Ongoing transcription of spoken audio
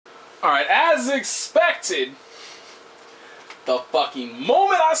Alright, as expected, the fucking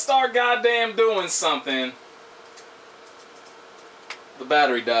moment I start goddamn doing something, the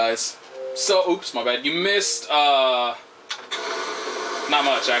battery dies. So, oops, my bad. You missed, not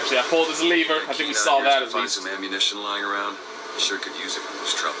much, actually. I pulled this lever. I think we saw that at least. Find some ammunition lying around. Sure could use it when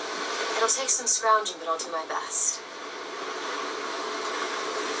there's trouble. It'll take some scrounging, but I'll do my best.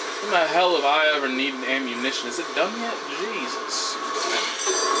 When the hell have I ever needed ammunition? Is it done yet? Jesus.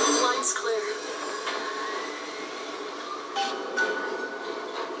 Line's clear.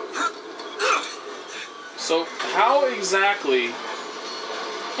 So, how exactly...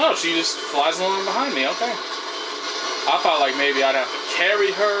 Oh, she just flies along behind me, okay. I thought like maybe I'd have to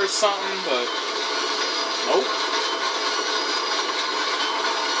carry her or something, but... Nope.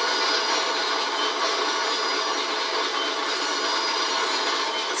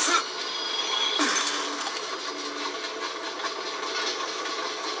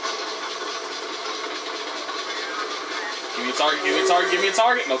 Give me a target, give me a target, give me a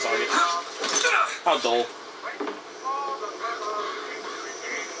target. No target. How dull.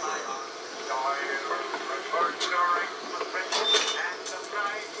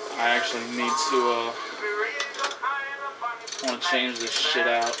 I actually need to, I want to change this shit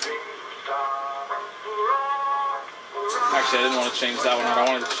out. Actually, I didn't want to change that one out. I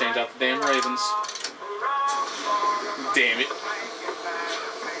wanted to change out the damn Ravens. Damn it.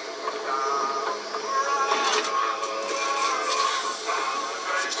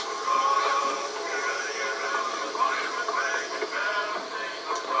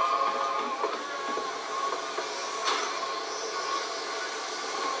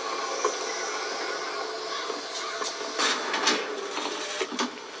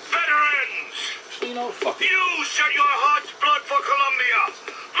 Fuck it. You shed your heart's blood for Columbia,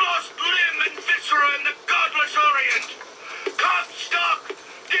 lost limb and viscera in the godless Orient. Comstock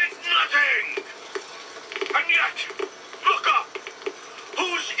did nothing. And yet, look up.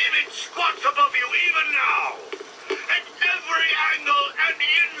 Whose image squats above you even now? At every angle and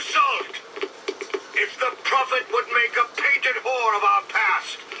insult. If the prophet would make a painted whore of our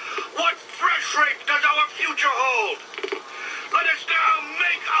past, what fresh rape does our future hold? Let us now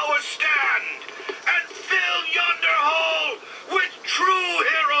make our stand and fill yonder hole with true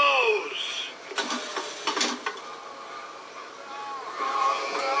heroes!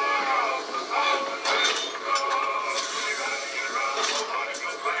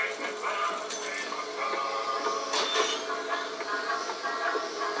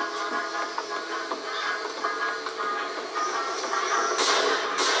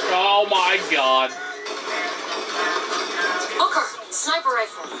 Oh my god. Booker, sniper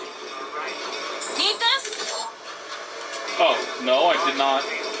rifle. Need this? Oh, no, I did not.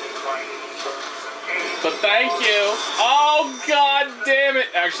 But thank you. Oh, god damn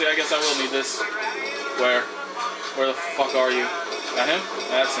it. Actually, I guess I will need this. Where? Where the fuck are you? That him?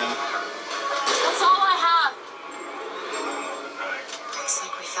 That's him. That's all I have. Looks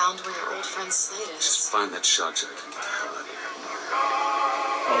like we found where your old friend's slate is. Just find that shot so I can get the hell out of here.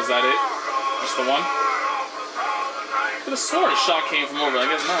 Oh, is that it? Just the one? I could have sworn a shot came from over. I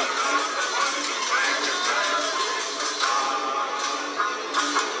guess not.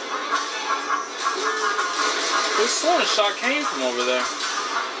 I could have sworn a shot came from over there.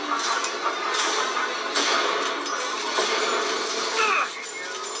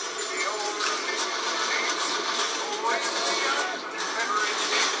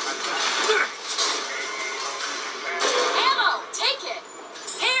 Ammo! Take it!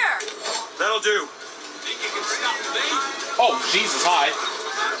 Here! That'll do. Oh, Jesus, hi.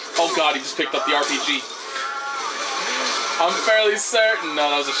 Oh god, he just picked up the RPG. I'm fairly certain.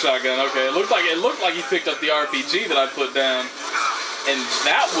 No, that was a shotgun. Okay, it looked like he picked up the RPG that I put down, and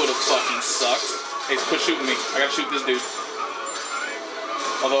that would have fucking sucked. Hey, quit shooting me. I gotta shoot this dude.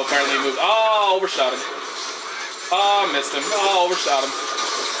 Although apparently he moved. Oh, overshot him. Oh, I missed him. Oh, overshot him.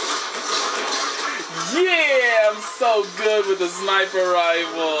 Yeah, I'm so good with the sniper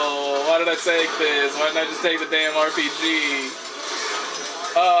rifle. Why did I take this? Why didn't I just take the damn RPG?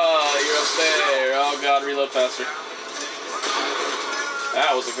 Oh, you're up there. Oh god, reload faster.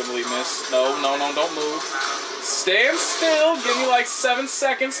 That was a complete miss. No, no, no, don't move. Stand still. Give me like 7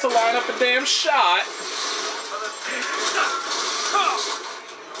 seconds to line up a damn shot.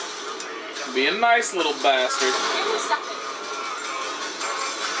 Be a nice little bastard. Give me a second.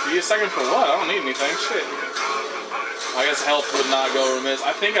 Give you a second for what? I don't need anything. Shit. I guess health would not go remiss.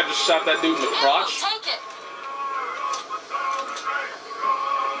 I think I just shot that dude in the crotch. Take it.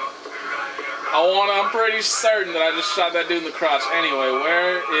 I'm pretty certain that I just shot that dude in the crotch. Anyway,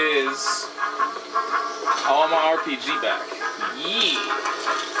 where is... I want my RPG back. Yeah.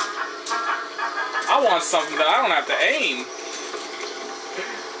 I want something that I don't have to aim.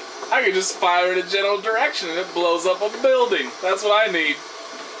 I can just fire in a general direction and it blows up a building. That's what I need.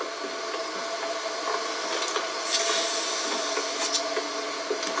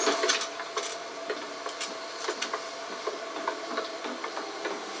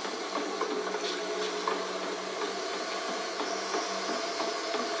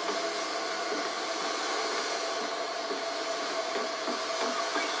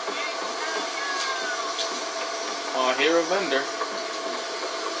 Oh, I hear a vendor.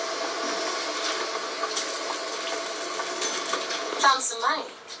 Found some money.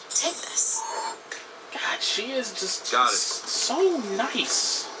 Take this. God, she is just Got it. so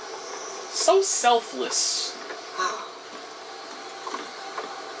nice. So selfless. Wow.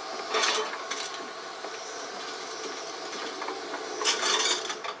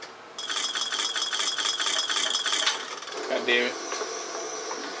 God damn it.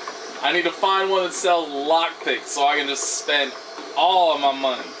 I need to find one that sells lockpicks so I can just spend all of my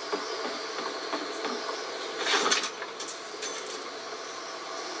money.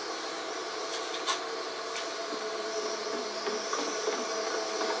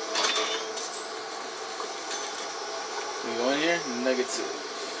 We go in here, negative.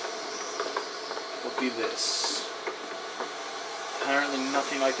 What be this? Apparently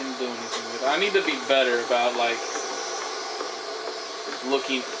nothing I can do anything with. I need to be better about like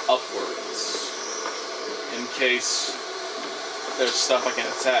looking upwards in case there's stuff I can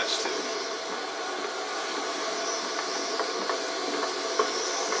attach to.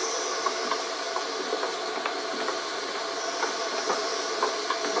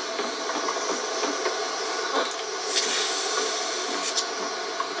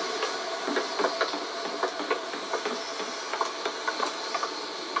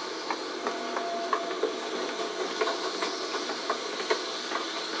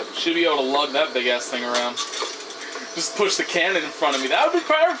 Should be able to lug that big ass thing around. Just push the cannon in front of me. That would be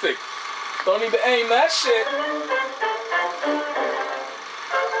perfect. Don't need to aim that shit.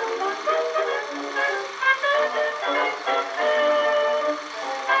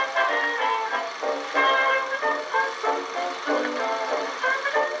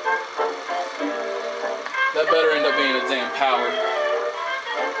 That better end up being a damn power.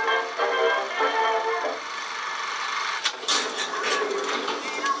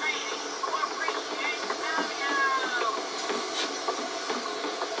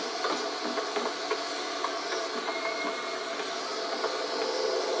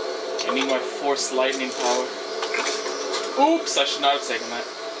 I need my force lightning power. Oops, I should not have taken that.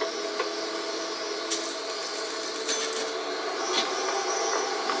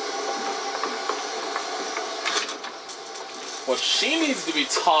 Well, she needs to be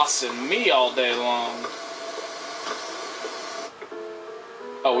tossing me all day long.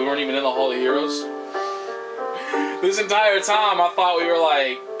 Oh, we weren't even in the Hall of Heroes? This entire time I thought we were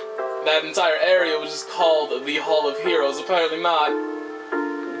like, that entire area was just called the Hall of Heroes. Apparently not.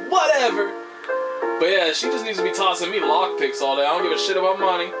 Whatever. But yeah, she just needs to be tossing me lockpicks all day. I don't give a shit about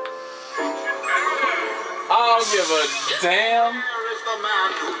money. I don't give a damn.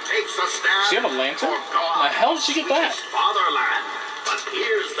 She have a lantern? How the hell did she get that? Fatherland. But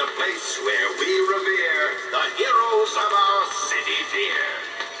here's the place where we revere the heroes of our city's here.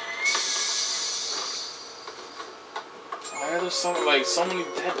 Why are there so many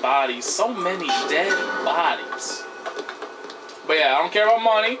dead bodies? So many dead bodies. But yeah, I don't care about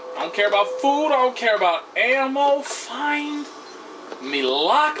money. I don't care about food. I don't care about ammo. Find me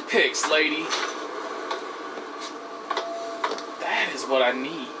lockpicks, lady. That is what I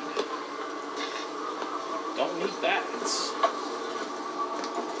need. Don't need that.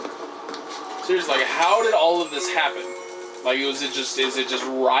 Seriously, like, how did all of this happen? Like, is it just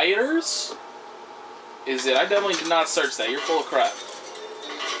rioters? I definitely did not search that. You're full of crap.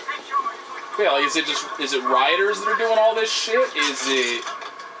 Yeah, like, is it rioters that are doing all this shit? Is it...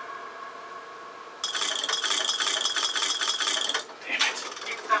 Damn it.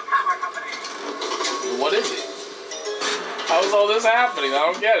 What is it? How is all this happening? I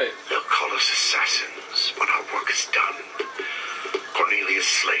don't get it. They'll call us assassins when our work is done. Cornelius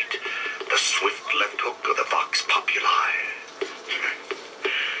Slate, the swift left hook of the Vox Populi.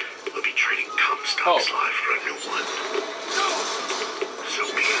 We'll be trading Comstock's life for a new one. So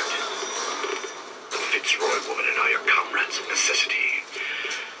be it. The Fitzroy woman and I are comrades of necessity.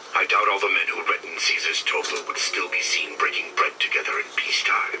 I doubt all the men who read in Caesar's Total would still be seen breaking bread together in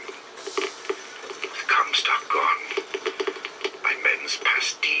peacetime. With Comstock gone, my men's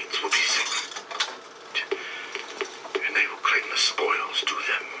past deeds will be sacred, and they will claim the spoils to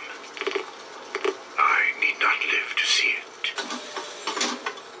them. I need not live to see it.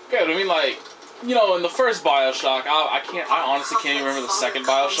 Yeah, I mean, like, you know, in the first Bioshock, I honestly can't even remember the second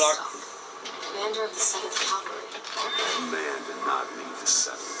Bioshock. Commander of the 7th Cavalry. The man did not leave the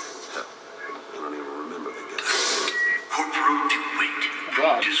 7th. Hell, I don't even remember the guy. Corporal DeWitt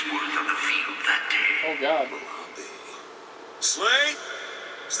proved his worth on the field that day. Oh God. Slade?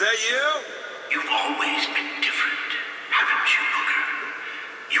 Is that you? You've always been different, haven't you, Booker?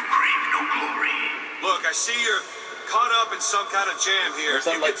 You crave no glory. Look, I see you're caught up in some kind of jam here. There's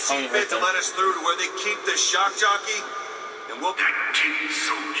that, You like, can see tongue right fit to there. let us through to where they keep the shock jockey, and we'll... That tin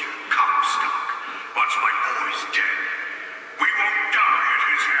soldier, Comstock, wants my boys dead. We won't die at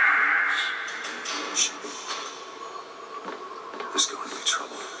his hands. There's going to be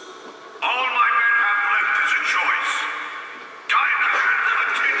trouble. All my men have left is a choice. Die at the hands of a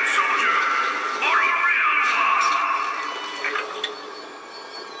tin soldier, or a real one.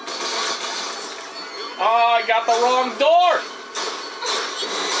 Oh, I got the wrong door!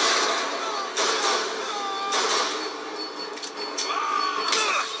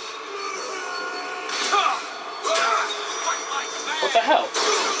 What the hell?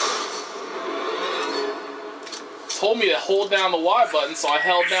 Told me to hold down the Y button, so I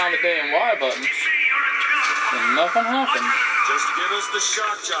held down the damn Y button. You see, you're a killer. And nothing happened. Just give us the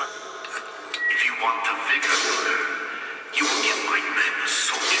shock jockey. If you want the vigor, you will give my men a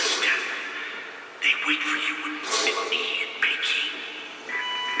soldier's death. They wait for you in Whitney and Bakey.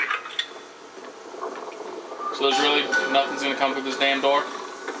 So there's really nothing's gonna come through this damn door?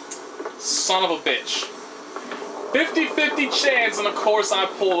 Son of a bitch. 50-50 chance, and of course I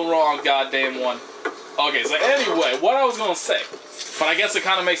pull the wrong goddamn one. Okay, so anyway, what I was gonna say, but I guess it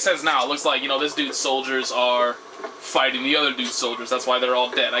kind of makes sense now. It looks like, you know, this dude's soldiers are fighting the other dude's soldiers. That's why they're all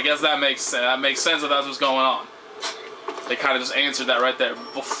dead. I guess that makes sense. That makes sense if that's what's going on. They kind of just answered that right there.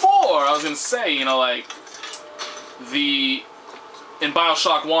 Before, I was gonna say, you know, like, in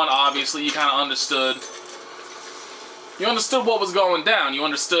Bioshock 1, obviously, you kind of understood. You understood what was going down. You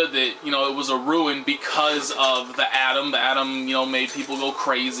understood that, you know, it was a ruin because of the atom. The atom, you know, made people go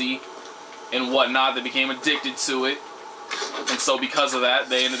crazy and whatnot. They became addicted to it. And so because of that,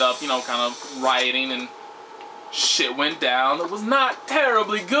 they ended up, you know, kind of rioting and shit went down. It was not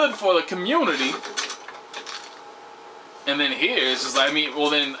terribly good for the community. And then here, it's just like, I mean,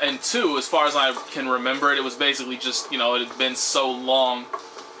 well then, and 2, as far as I can remember it was basically just, you know, it had been so long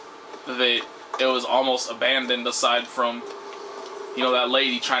that it was almost abandoned, aside from, you know, that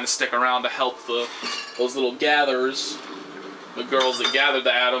lady trying to stick around to help those little gatherers, the girls that gathered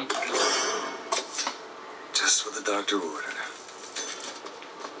the atom. Just what the doctor ordered.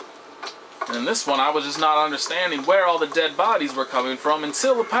 And in this one, I was just not understanding where all the dead bodies were coming from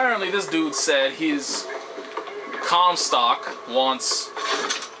until apparently this dude said his Comstock wants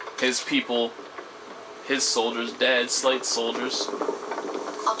his people, his soldiers dead, Slate soldiers.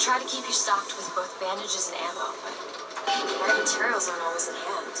 I'll try to keep you stocked with both bandages and ammo, but the right materials aren't always in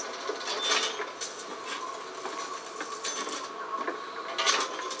hand.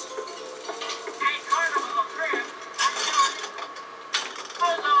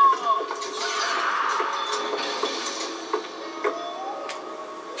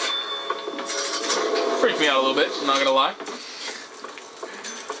 Freaked me out a little bit, I'm not gonna lie.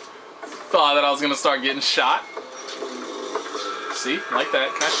 Thought that I was gonna start getting shot. See, like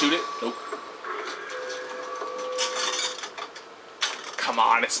that. Can I shoot it? Nope. Come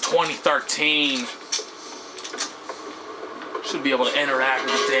on, it's 2013. Should be able to interact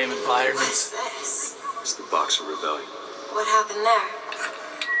with the damn environments. What's this? It's the Boxer Rebellion. What happened there?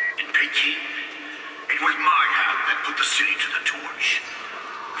 In Peking, it was my hand that put the city to the torch.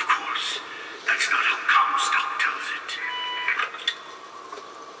 Of course, that's not how Comstock tells it.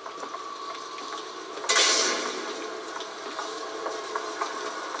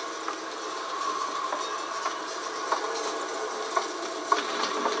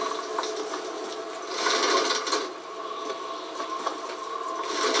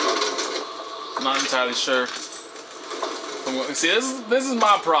 I'm not entirely sure. See, this is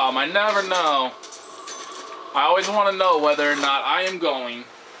my problem. I never know. I always want to know whether or not I am going.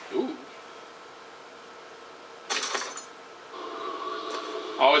 Ooh.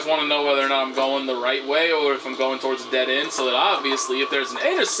 I always want to know whether or not I'm going the right way or if I'm going towards a dead end, so that obviously if there's an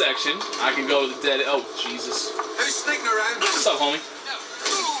intersection, I can go to the dead end. Oh, Jesus. Who's sneaking around? What's up, homie?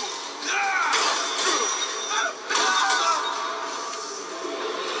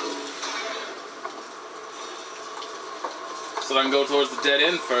 So I can go towards the dead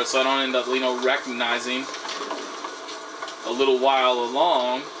end first, so I don't end up, you know, recognizing a little while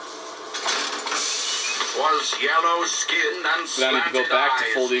along. Was yellow-skinned and Then I need to go slanted back to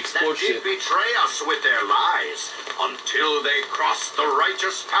eyes fully explore that did shit. betray us with their lies until they crossed the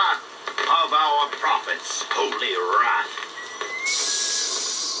righteous path of our prophet's holy wrath.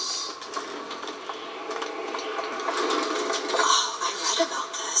 Oh, I read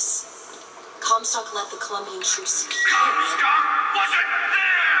about this. Comstock led the Colombian troops. Comstock wasn't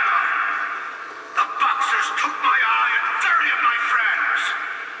there! The Boxers took my eye and 30 of my friends.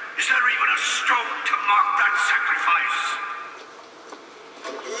 Is there even a stone to mark that sacrifice?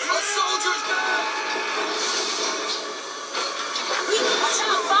 A soldier's back! Watch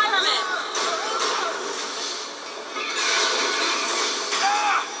out, firemen!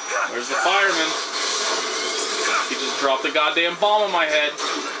 Where's the fireman? He just dropped a goddamn bomb on my head.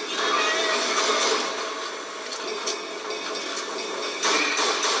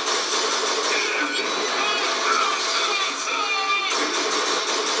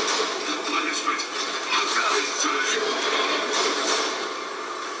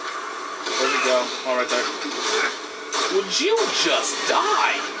 Where'd it go? Oh, right there. Would you just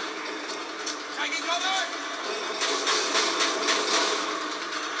die?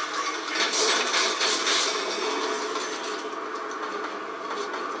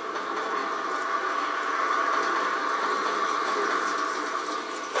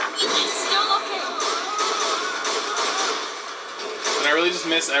 Still looking. Did I really just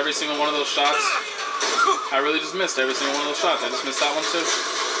miss every single one of those shots? I really just missed every single one of those shots. I just missed that one too.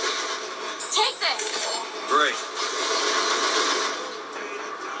 Take this. Great.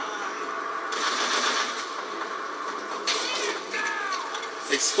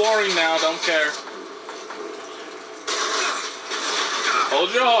 Exploring now, don't care.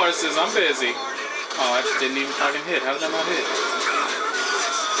 Hold your horses, I'm busy. Oh, I didn't even fucking hit. How did that not hit?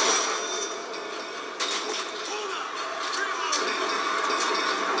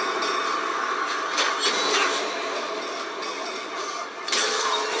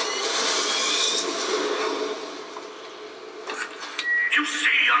 You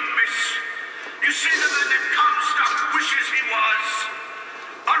see, young miss? You see the man that Comstock wishes he was?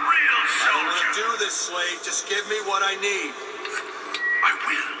 A real I don't want soldier. to do this, Slade. Just give me what I need. I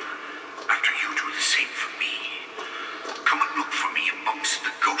will, after you do the same for me. Come and look for me amongst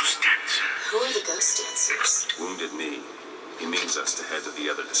the ghost dancers. Who are the ghost dancers? Wounded knee. He needs us to head to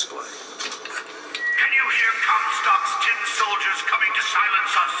the other display. Can you hear Comstock's tin soldiers coming to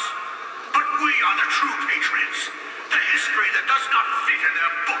silence us? But we are the true patriots. The history that does not fit in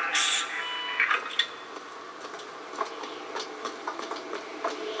their books.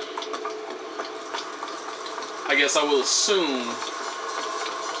 I guess I will assume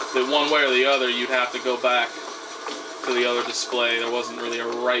that one way or the other you'd have to go back to the other display. There wasn't really a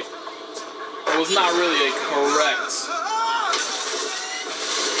right... There was not really a correct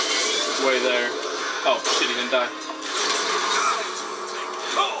way there. Oh, shit, he didn't die.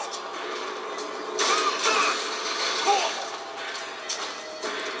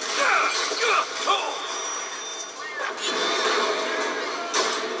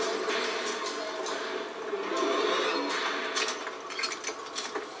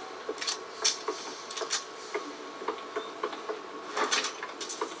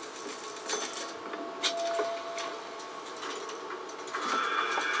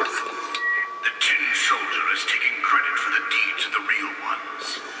 The tin soldier is taking credit for the deeds of the real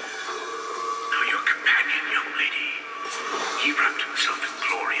ones. Now your companion, young lady, he wrapped himself in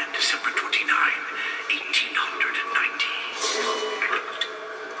glory on December 29, 1890.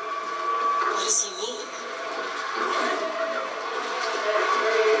 What does he mean?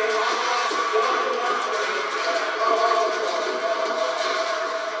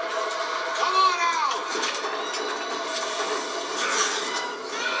 Come on out!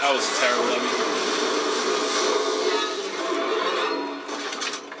 That was terrible of me.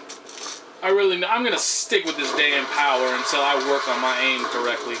 I'm gonna stick with this damn power until I work on my aim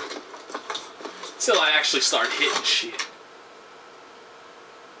correctly. Until I actually start hitting shit.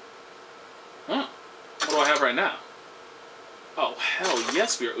 Huh. What do I have right now? Oh, hell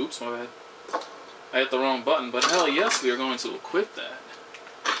yes we are. Oops, my bad. I hit the wrong button, but hell yes we are going to equip that.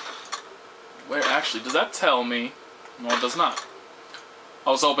 Where actually, does that tell me? No, it does not. I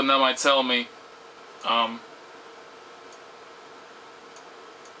was hoping that might tell me,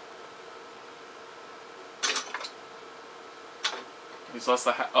 so that's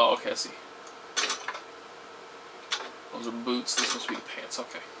the oh, okay, I see. Those are boots, this must be the pants,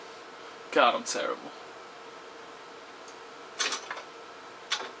 okay. God, I'm terrible.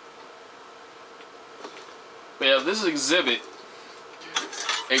 But yeah, this exhibit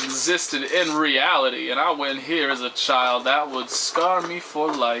existed in reality, and I went here as a child, that would scar me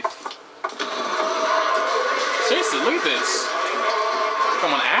for life. Seriously, look at this.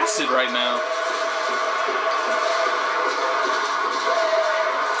 I'm on acid right now.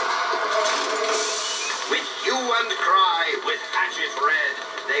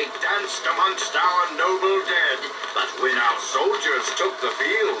 they danced amongst our noble dead. But when our soldiers took the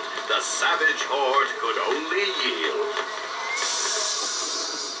field, the savage horde could only yield.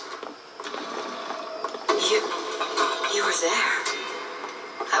 You were there.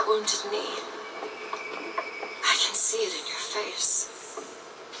 That wounded knee. I can see it in your face.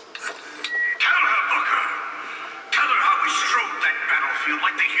 Tell her, Booker. Tell her how we strode that battlefield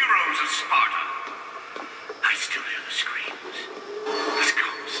like the heroes of Sparta. I still hear the screams. Let's go,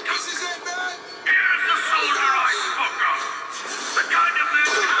 stop. This is it, man. Here's the soldier I spoke of. The kind of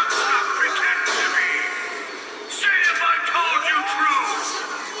man Comstock pretends to be. Say if I told you true.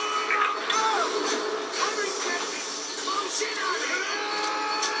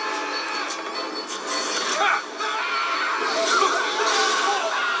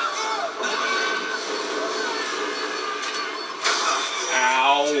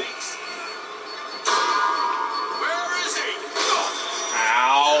 Ow. Where is he?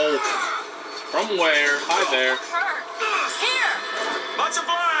 Ow. From where? Hi there. Here! Much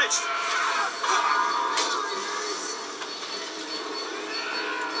obliged.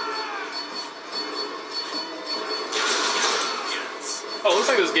 Oh, looks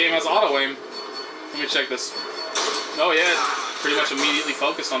like this game has auto aim. Let me check this. Oh yeah, pretty much immediately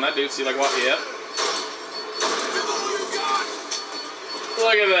focused on that dude. See, like what? Yep.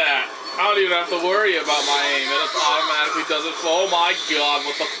 Look at that. I don't even have to worry about my aim. It automatically does it. Oh my god,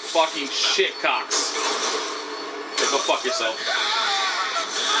 what the fucking shit cocks. Okay, go fuck yourself.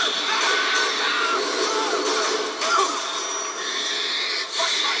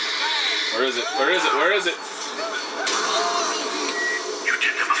 Where is it? Where is it? Where is it? You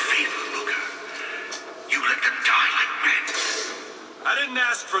did them a favor, Booker. You let them die like men. I didn't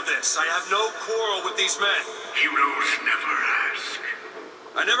ask for this. I have no quarrel with these men. Heroes never ask.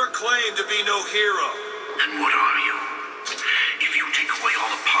 I never claimed to be no hero. Then what are you? If you take away all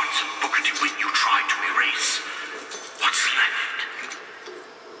the parts of Booker DeWitt you tried to erase, what's left?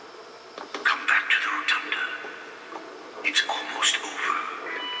 Come back to the Rotunda. It's almost over.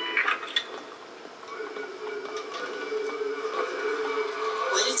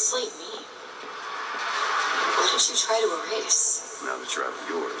 What did Slate mean? What did you try to erase? Now that you're out of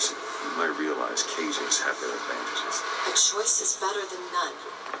yours, you might realize cages have their advantages. A choice is better than none,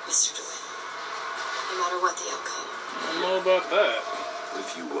 Mr. DeWitt. No matter what the outcome. I don't know about that. What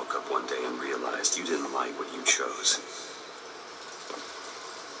if you woke up one day and realized you didn't like what you chose?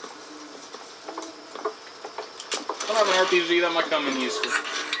 I don't have an RPG that might come in useful.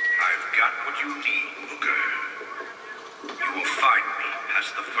 I've got what you need, Booker. You will find me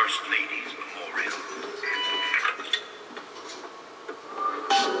past the First Lady's memorial.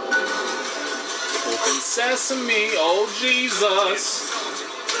 Open sesame, oh Jesus.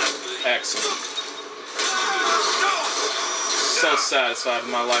 Excellent. So satisfied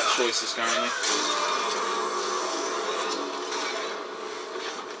with my life choices currently.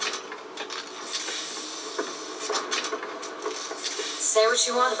 Say what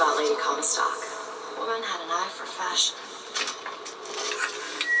you want about Lady Comstock. The woman had an eye for fashion.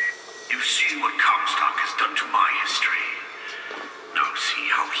 You've seen what Comstock has done to my history. Now see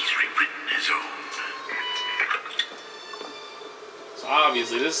how he's rewritten his own. So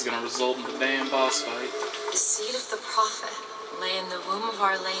obviously this is gonna result in the damn boss fight. The seed of the prophet lay in the womb of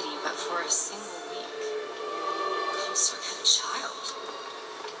Our Lady, but for a single week. Comstock had a child.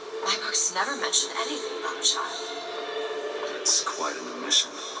 My books never mention anything about a child. It's quite an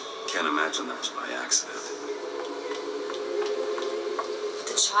omission. Can't imagine that was by accident.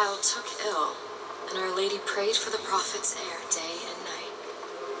 The child took ill, and Our Lady prayed for the prophet's heir day and night.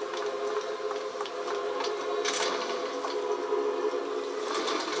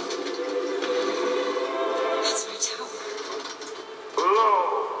 That's my tower. Lo,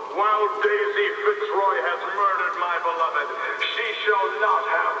 while Daisy Fitzroy has murdered my beloved, she shall not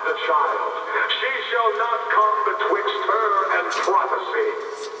have the child. She shall not come betwixt her and prophecy.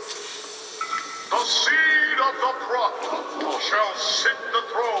 The seed of the prophet shall sit the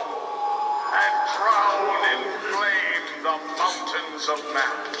throne and drown in flame the mountains of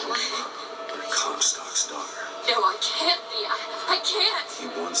man. You're Comstock's daughter. No, I can't be. I can't. He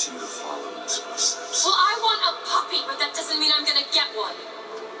wants you to follow in his footsteps. Well, I want a puppy, but that doesn't mean I'm gonna get one.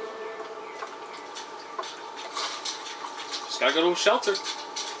 Just gotta go to a shelter.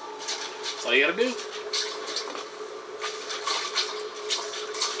 That's all you gotta do.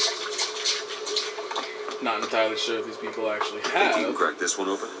 Not entirely sure if these people actually Think you can have crack this one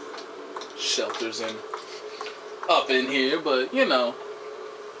open? shelters up in here, but you know,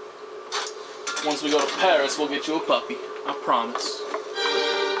 once we go to Paris, we'll get you a puppy. I promise.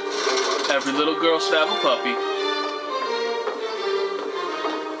 Every little girl should have a puppy.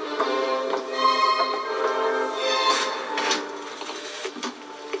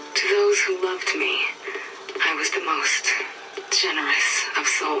 goddess of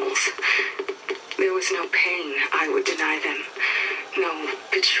souls. There was no pain I would deny them, no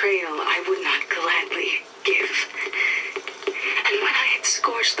betrayal I would not gladly give. And when I had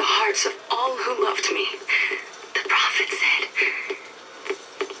scorched the hearts of all who loved me, the prophet said,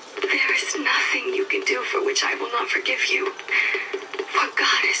 "There is nothing you can do for which I will not forgive you. For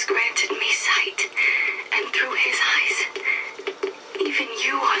God has granted me sight, and through his eyes, even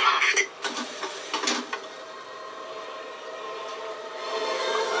you are loved."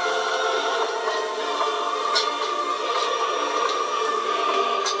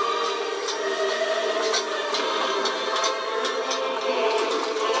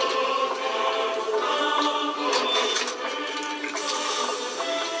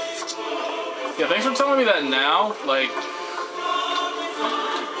 Yeah, thanks for telling me that now. Like,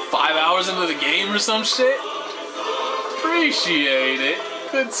 5 hours into the game or some shit. Appreciate it.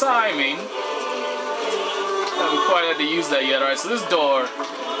 Good timing. Haven't quite had to use that yet. Alright, so this door.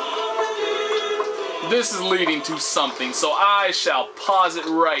 This is leading to something, so I shall pause it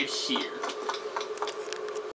right here.